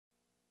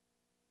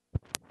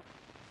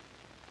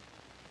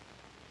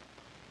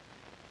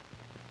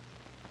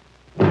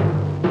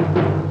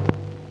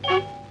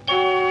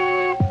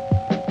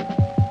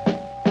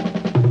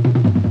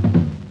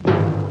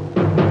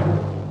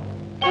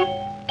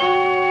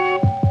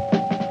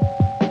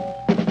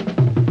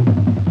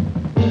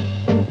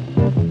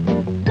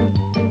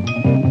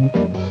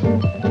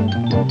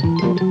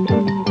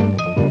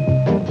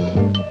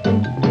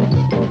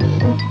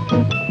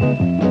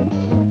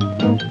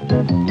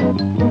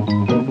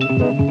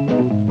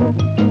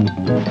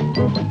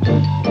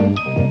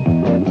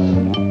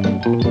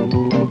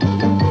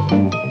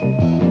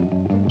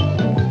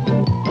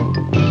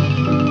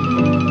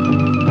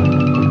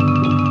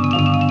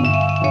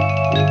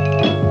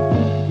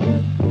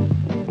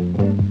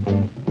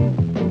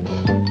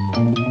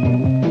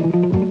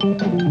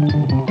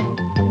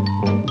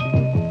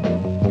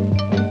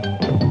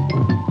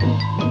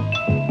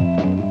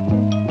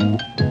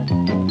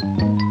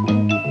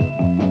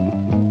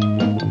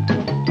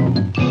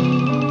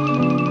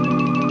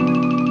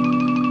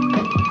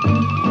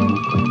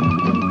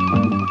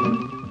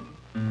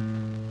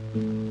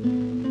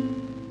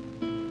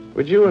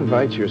you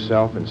invite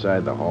yourself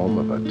inside the home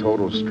of a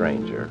total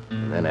stranger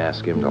and then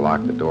ask him to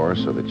lock the door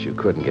so that you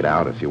couldn't get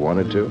out if you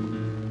wanted to?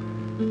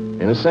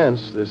 In a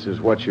sense, this is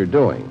what you're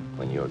doing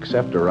when you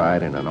accept a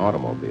ride in an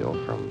automobile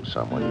from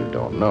someone you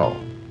don't know.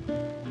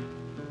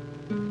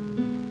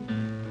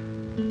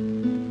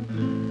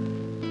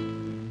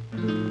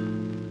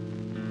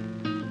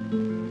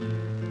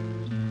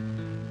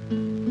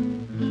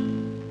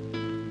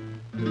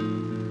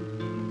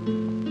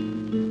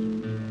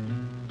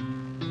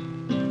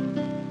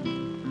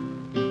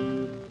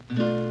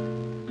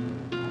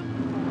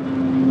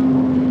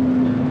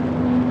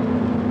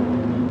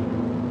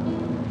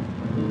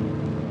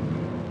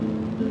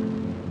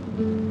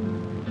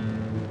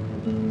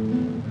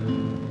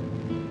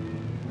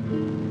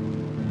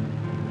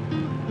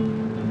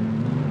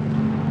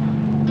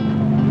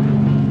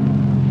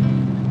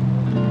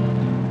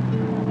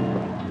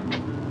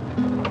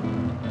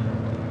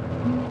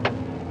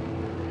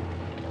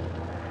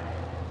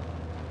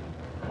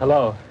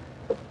 Hello.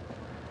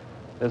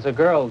 There's a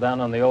girl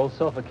down on the old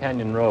Sulphur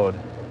Canyon Road.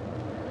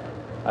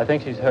 I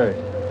think she's hurt.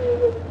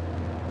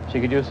 She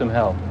could use some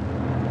help.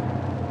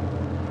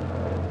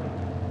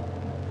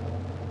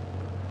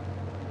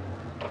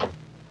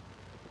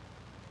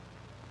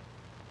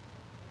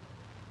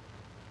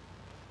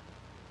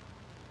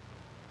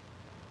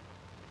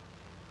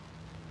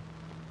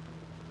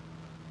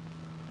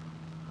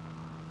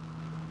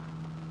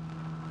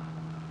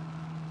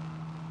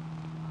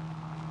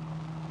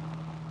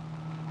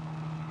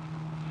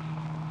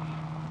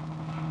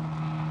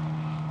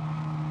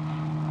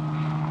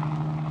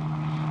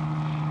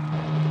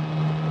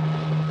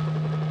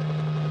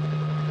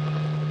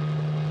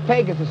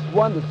 Pegasus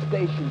 1 to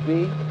Station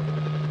B.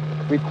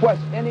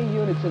 Request any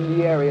units in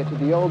the area to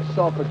the old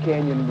Sulphur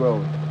Canyon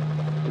Road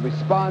to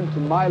respond to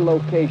my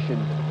location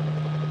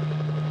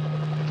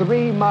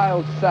 3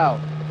 miles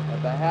south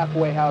of the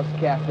Halfway House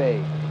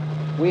Cafe.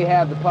 We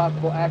have the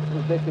possible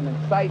accident victim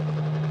in sight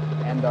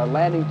and are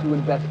landing to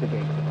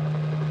investigate.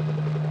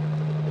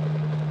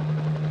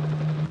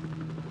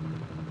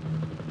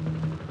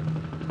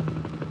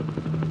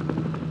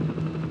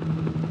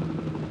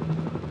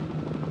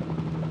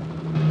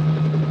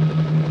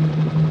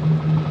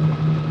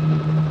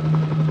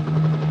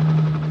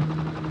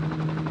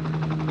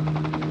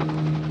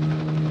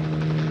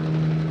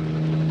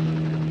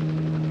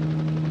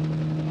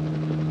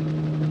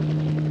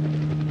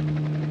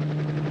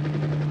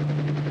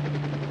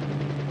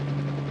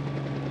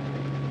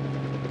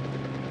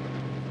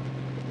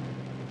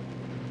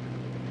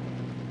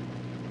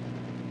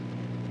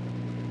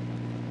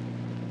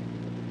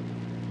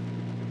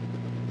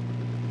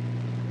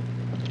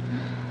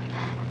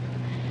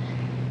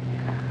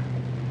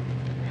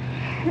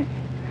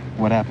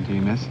 What happened to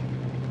you, miss?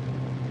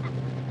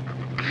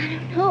 I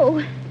don't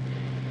know.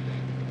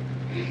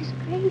 It's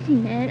crazy,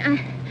 man.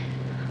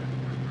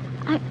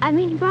 I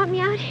mean, he brought me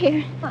out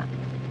here.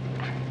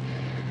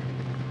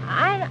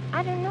 I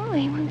don't know.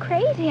 He went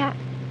crazy. I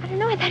don't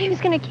know. I thought he was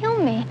going to kill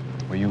me.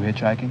 Were you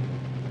hitchhiking?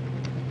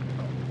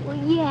 Well,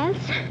 yes.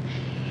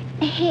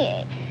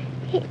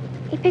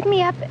 He picked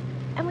me up,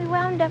 and we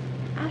wound up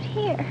out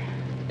here.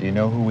 Do you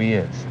know who he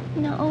is?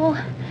 No,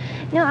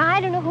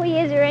 I don't know who he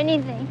is or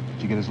anything.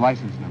 Did you get his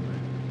license number?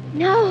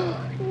 No.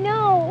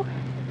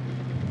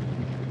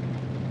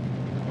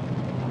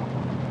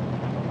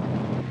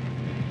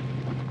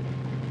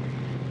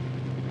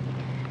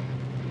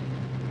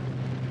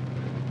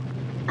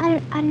 I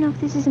don't know if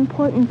this is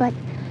important, but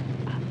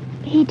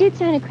he did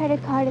sign a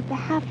credit card at the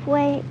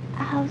Halfway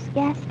House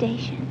gas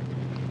station.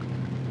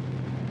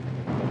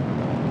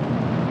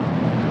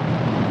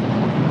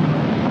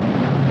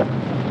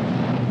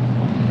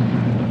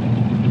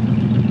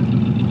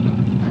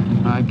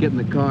 Get in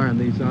the car and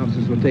these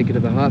officers will take you to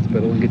the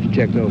hospital and get you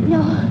checked over.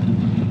 No,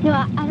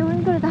 I don't want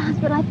to go to the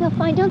hospital. I feel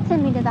fine. Don't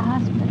send me to the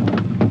hospital.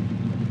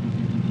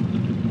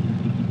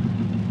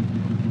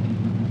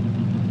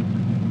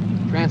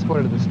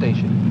 Transported to the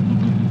station.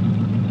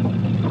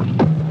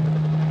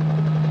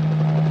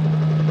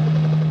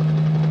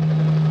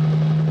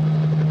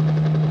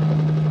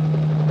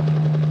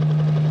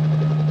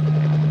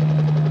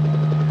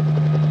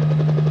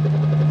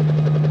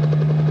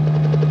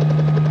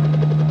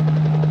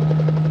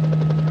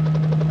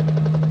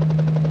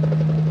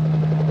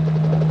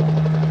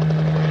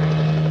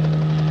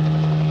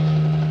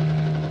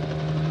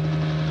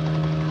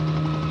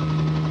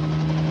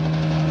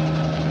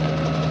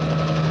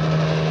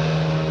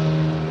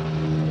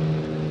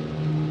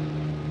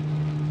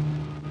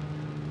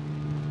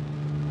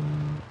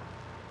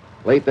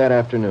 Late that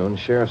afternoon,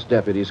 sheriff's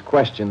deputies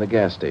questioned the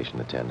gas station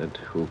attendant,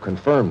 who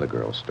confirmed the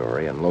girl's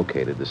story and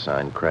located the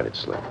signed credit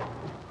slip.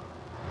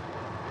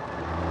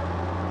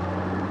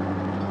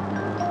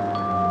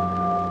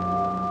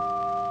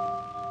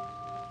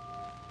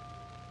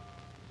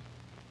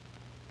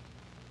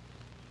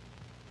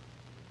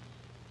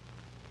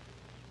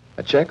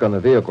 A check on the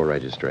vehicle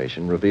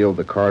registration revealed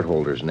the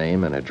cardholder's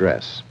name and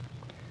address.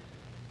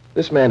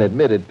 This man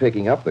admitted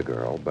picking up the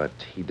girl, but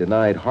he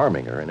denied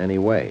harming her in any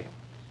way.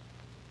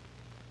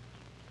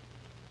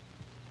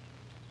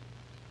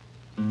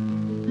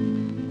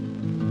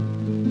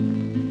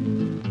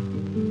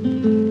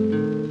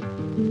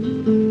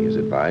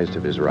 advised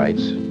of his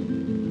rights,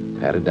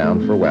 patted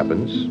down for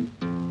weapons,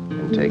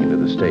 and taken to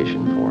the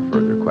station for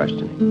further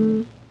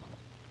questioning.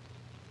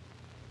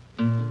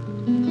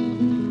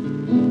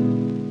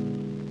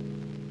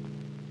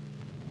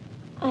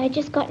 I had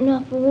just gotten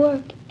off of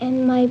work,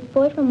 and my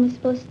boyfriend was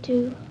supposed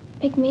to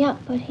pick me up,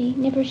 but he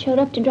never showed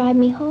up to drive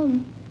me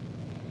home.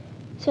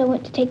 So I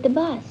went to take the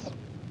bus.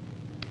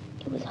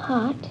 It was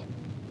hot,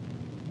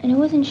 and I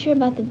wasn't sure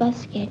about the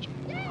bus schedule.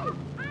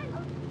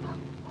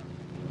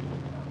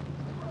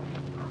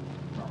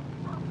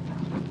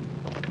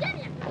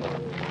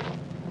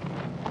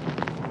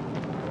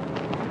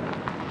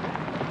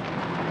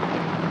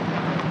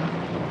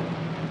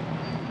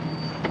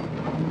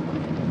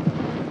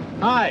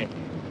 Hi.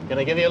 Can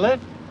I give you a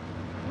lift?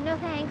 No,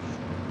 thanks.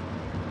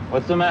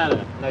 What's the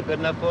matter? Not good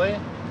enough for you?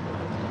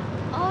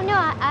 Oh, no,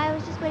 I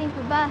was just waiting for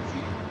a bus.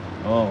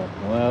 Oh,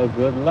 well,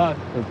 good luck,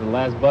 because the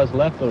last bus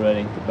left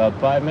already, about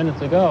 5 minutes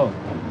ago.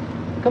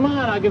 Come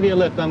on, I'll give you a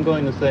lift. I'm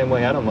going the same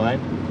way. I don't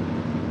mind.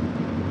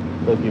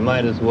 Look, you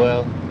might as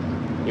well.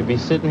 You'll be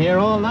sitting here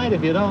all night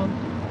if you don't.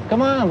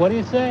 Come on, what do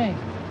you say?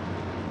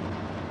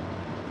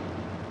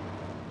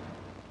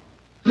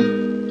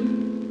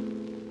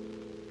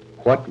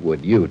 What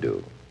would you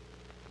do?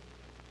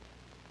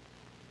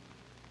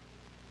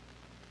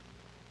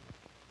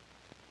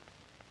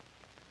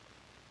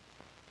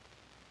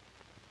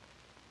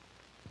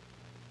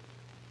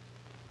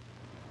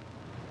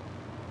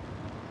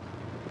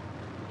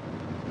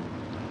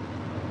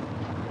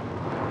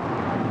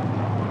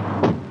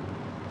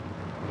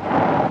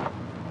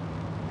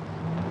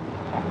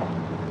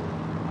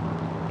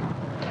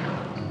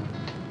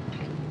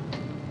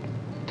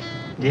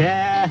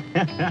 Yeah.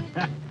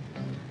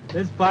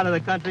 This part of the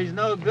country's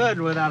no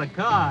good without a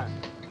car.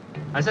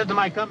 I said to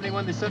my company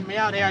when they sent me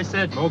out here, I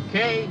said,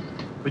 okay,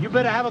 but you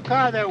better have a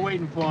car there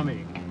waiting for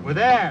me. With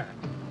air.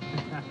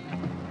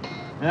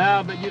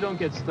 Yeah, but you don't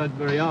get stuck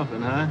very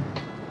often, huh?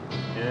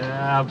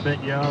 Yeah, I'll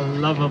bet your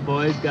lover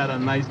boy's got a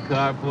nice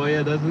car for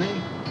you, doesn't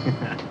he?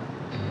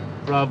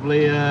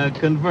 Probably a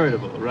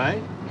convertible,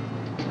 right?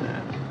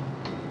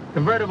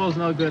 Convertible's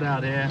no good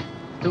out here.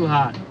 It's too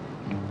hot.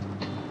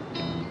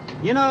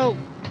 You know,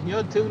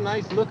 you're too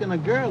nice looking a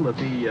girl to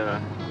be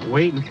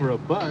waiting for a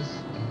bus.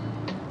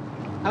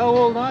 How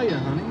old are you,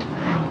 honey?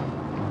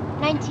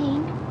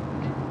 19.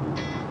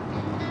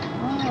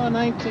 Oh,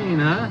 19,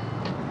 huh?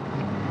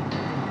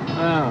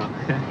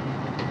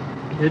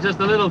 Oh, you're just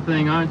a little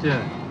thing, aren't you?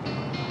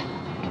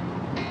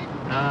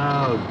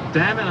 Oh,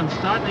 damn it, I'm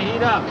starting to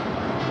heat up.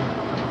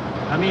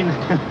 I mean,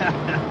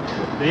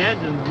 the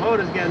engine, the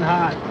motor's getting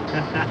hot.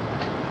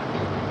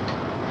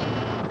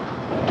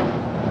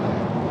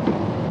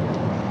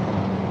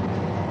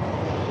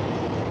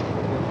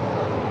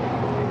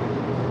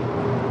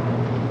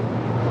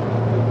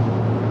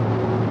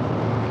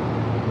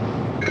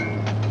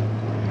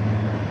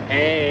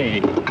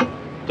 Hey,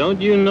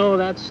 don't you know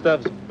that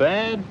stuff's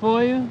bad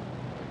for you?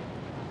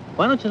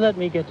 Why don't you let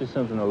me get you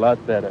something a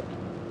lot better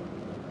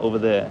over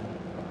there?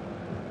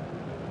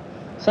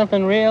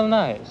 Something real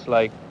nice,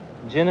 like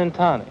gin and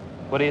tonic.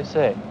 What do you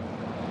say?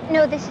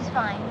 No, this is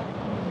fine.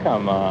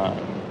 Come on.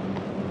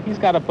 He's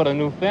got to put a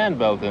new fan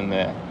belt in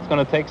there. It's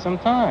going to take some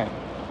time.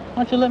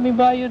 Why don't you let me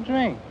buy you a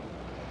drink?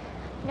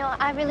 No,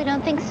 I really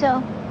don't think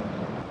so.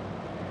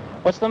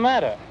 What's the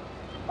matter?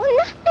 Oh,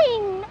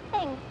 nothing.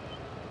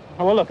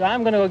 Oh, well, look,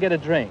 I'm going to go get a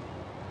drink.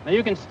 Now,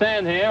 you can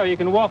stand here or you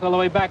can walk all the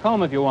way back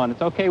home if you want.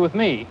 It's okay with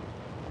me.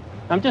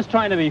 I'm just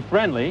trying to be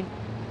friendly.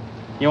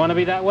 You want to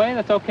be that way?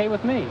 That's okay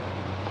with me.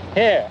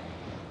 Here,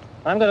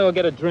 I'm going to go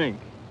get a drink.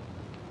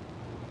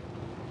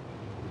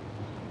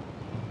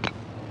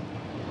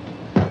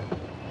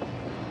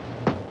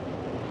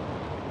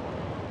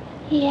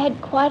 He had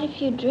quite a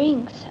few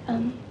drinks.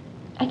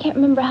 I can't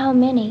remember how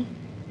many.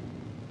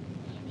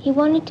 He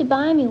wanted to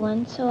buy me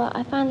one, so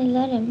I finally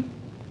let him.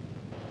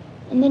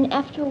 And then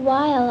after a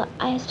while,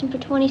 I asked him for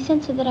 20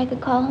 cents so that I could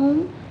call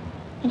home.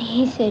 And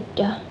he said,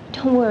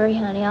 don't worry,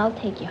 honey, I'll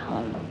take you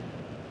home.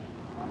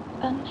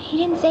 He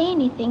didn't say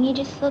anything. He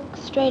just looked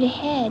straight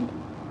ahead.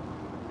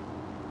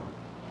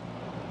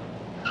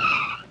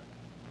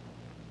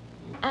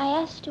 I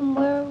asked him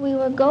where we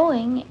were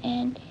going,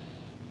 and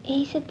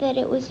he said that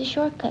it was a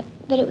shortcut,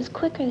 that it was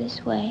quicker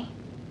this way.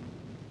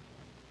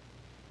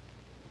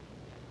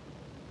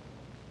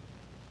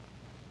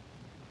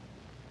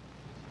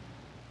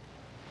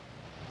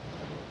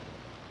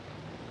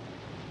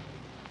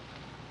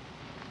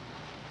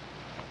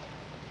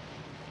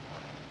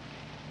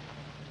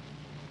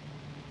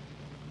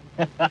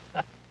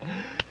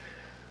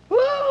 Woo,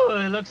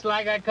 it looks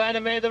like I kind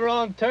of made the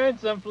wrong turn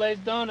someplace,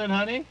 don't it,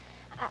 honey?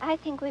 I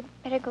think we'd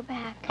better go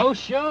back. Oh,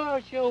 sure,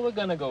 we're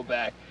gonna go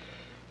back.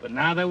 But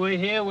now that we're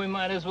here, we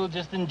might as well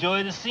just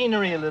enjoy the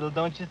scenery a little,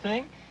 don't you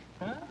think?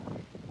 Huh?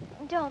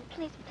 Don't,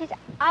 please,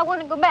 I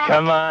want to go back.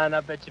 Come on,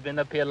 I bet you've been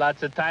up here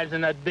lots of times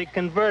in that big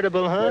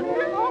convertible, huh?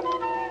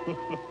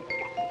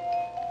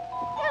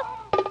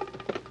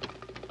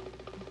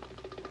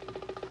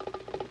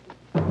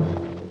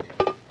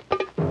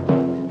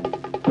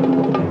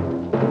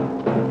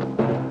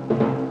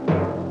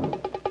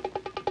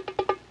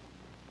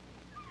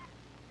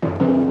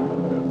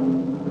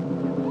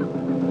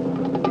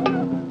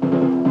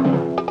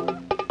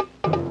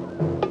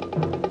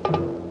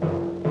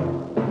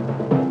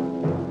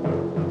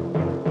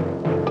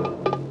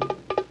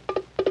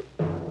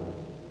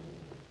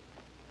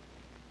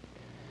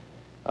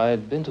 I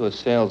had been to a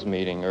sales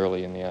meeting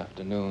early in the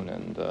afternoon,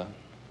 and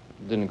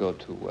didn't go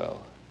too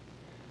well.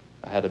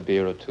 I had a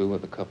beer or two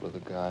with a couple of the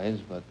guys,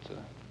 but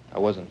I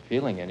wasn't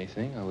feeling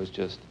anything. I was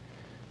just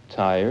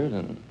tired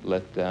and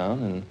let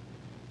down, and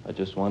I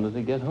just wanted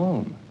to get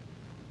home.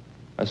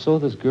 I saw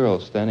this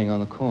girl standing on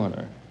the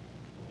corner.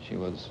 She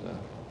was,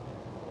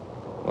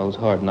 well, it was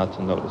hard not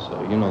to notice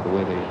her. You know the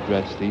way they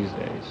dress these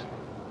days.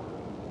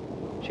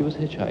 She was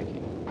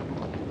hitchhiking.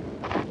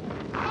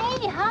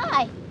 Hey,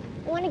 hi.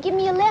 Want to give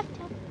me a lift?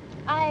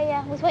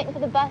 I was waiting for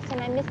the bus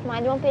and I missed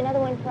mine. There won't be another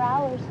one for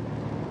hours.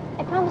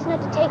 I promise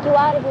not to take you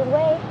out of your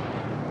way.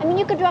 I mean,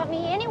 you could drop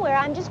me anywhere.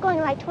 I'm just going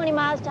like 20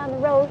 miles down the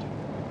road.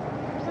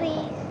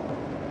 Please.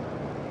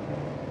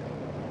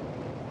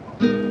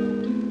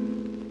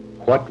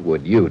 What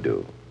would you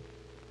do?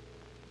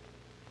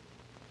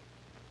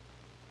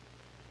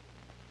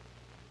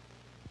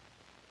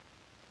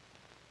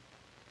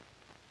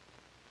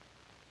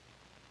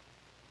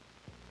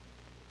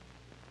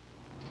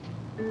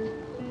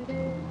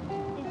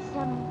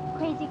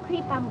 Crazy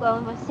creep I'm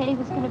going with said he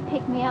was going to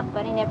pick me up,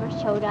 but he never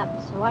showed up,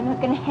 so I'm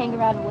not going to hang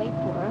around and wait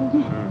for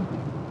him.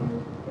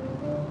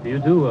 Do you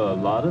do a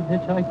lot of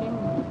hitchhiking?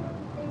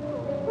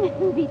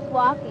 Beats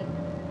walking.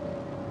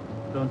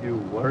 Don't you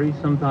worry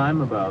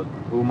sometime about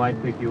who might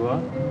pick you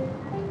up?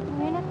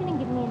 You're not going to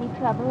give me any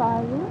trouble,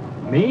 are you?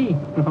 Me?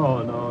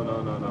 Oh,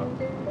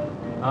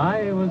 no.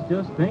 I was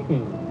just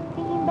thinking.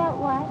 Thinking about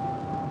what?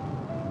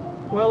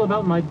 Well,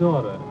 about my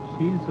daughter.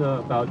 She's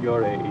about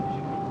your age.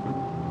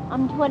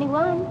 I'm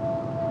 21.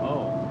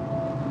 Oh.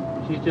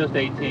 She's just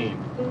 18.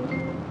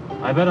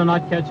 I better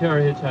not catch her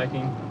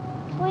hitchhiking.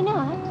 Why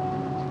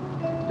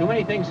not? Too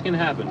many things can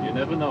happen. You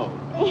never know.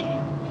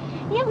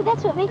 Yeah, but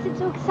that's what makes it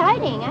so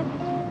exciting.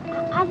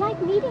 I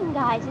like meeting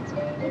guys.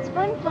 It's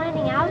fun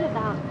finding out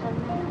about them.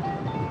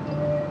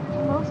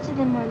 Most of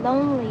them are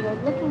lonely or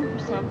looking for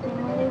something,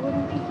 or they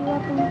wouldn't pick you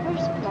up in the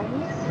first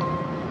place.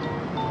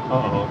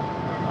 Uh-oh.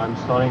 I'm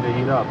starting to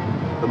heat up.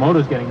 The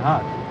motor's getting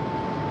hot.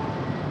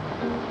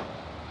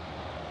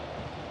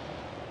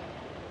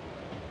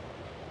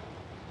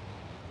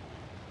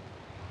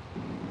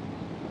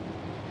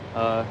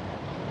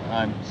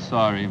 I'm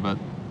sorry, but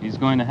he's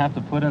going to have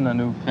to put in a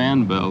new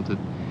fan belt.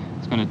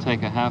 It's going to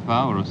take a half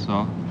hour or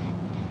so.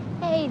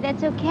 Hey,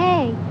 that's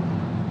okay.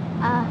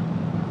 I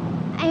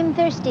am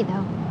thirsty,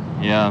 though.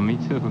 Yeah, me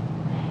too.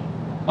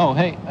 Oh,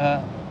 hey,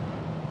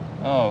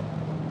 oh,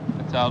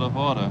 it's out of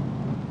order.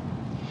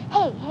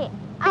 Hey,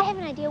 I have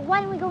an idea.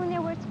 Why don't we go in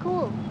there where it's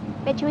cool?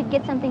 Bet you we could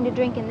get something to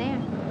drink in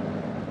there.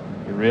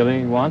 You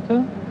really want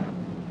to?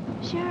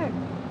 Sure.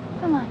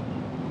 Come on.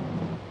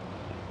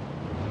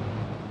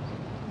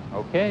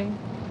 Okay.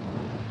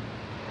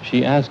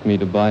 She asked me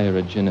to buy her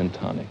a gin and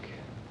tonic.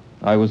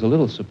 I was a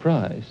little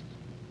surprised,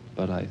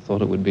 but I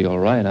thought it would be all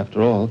right.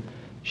 After all,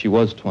 she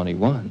was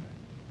 21.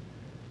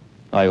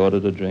 I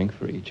ordered a drink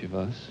for each of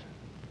us.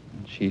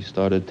 And she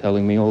started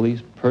telling me all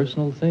these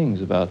personal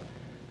things about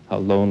how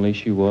lonely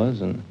she was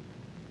and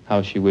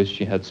how she wished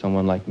she had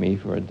someone like me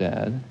for a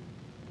dad.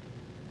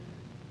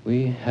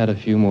 We had a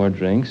few more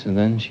drinks, and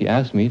then she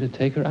asked me to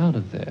take her out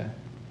of there.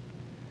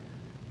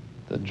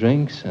 The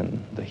drinks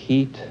and the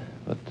heat,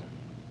 but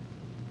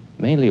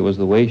mainly it was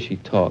the way she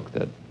talked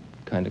that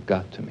kind of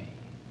got to me.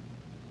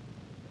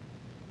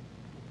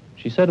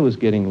 She said it was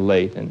getting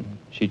late and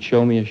she'd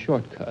show me a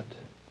shortcut.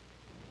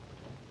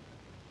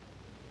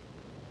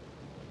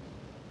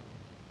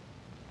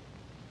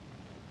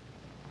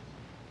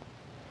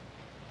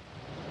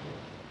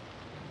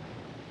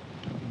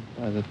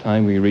 By the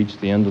time we reached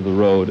the end of the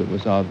road, it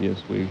was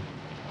obvious we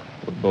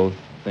were both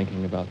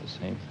thinking about the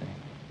same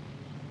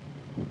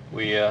thing.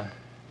 We,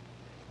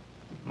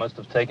 must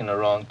have taken a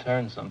wrong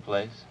turn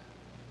someplace.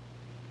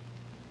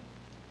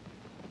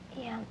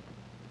 Yeah.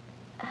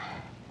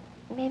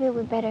 Maybe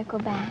we better go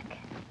back.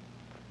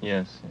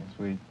 Yes,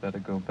 we'd better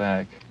go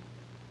back.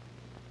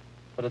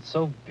 But it's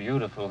so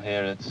beautiful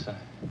here. It's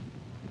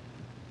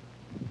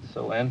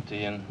so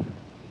empty and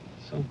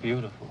so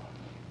beautiful.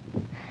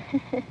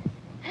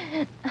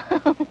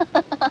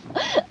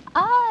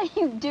 Oh,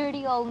 you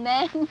dirty old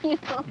man, you.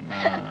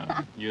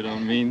 You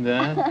don't mean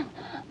that?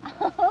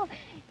 Oh,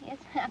 yes,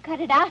 now cut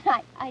it out.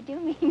 I do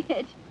mean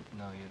it.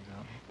 No, you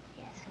don't.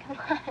 Yes, come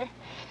on.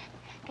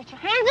 Get your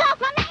hands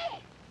off of me!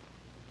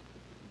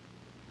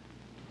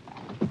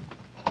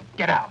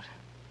 Get out!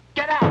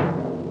 Get out!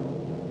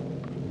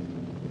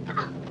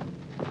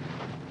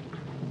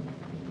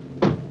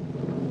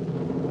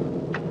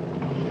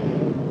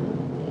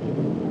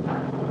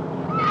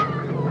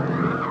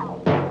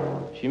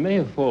 She may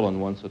have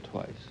fallen once or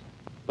twice,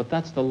 but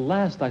that's the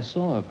last I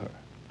saw of her.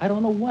 I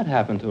don't know what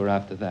happened to her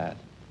after that.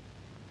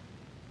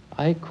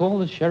 I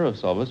called the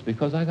sheriff's office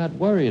because I got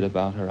worried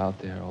about her out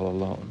there all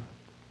alone.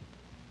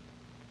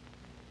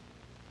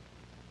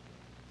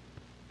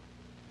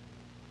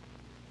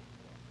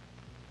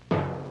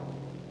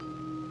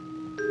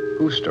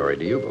 Whose story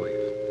do you believe?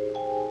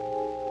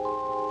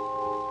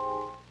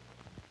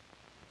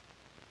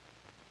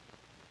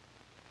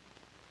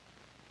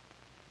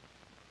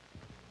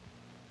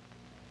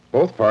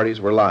 Both parties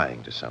were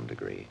lying to some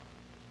degree.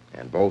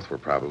 and both were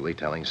probably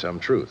telling some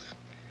truth.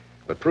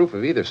 But proof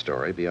of either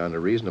story beyond a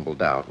reasonable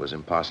doubt was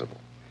impossible.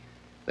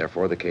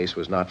 Therefore, the case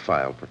was not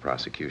filed for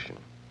prosecution.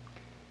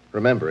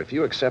 Remember, if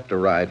you accept a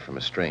ride from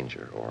a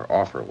stranger or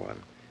offer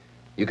one,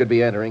 you could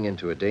be entering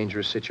into a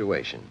dangerous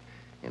situation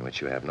in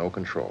which you have no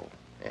control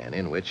and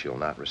in which you'll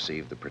not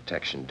receive the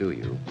protection due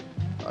you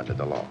under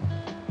the law.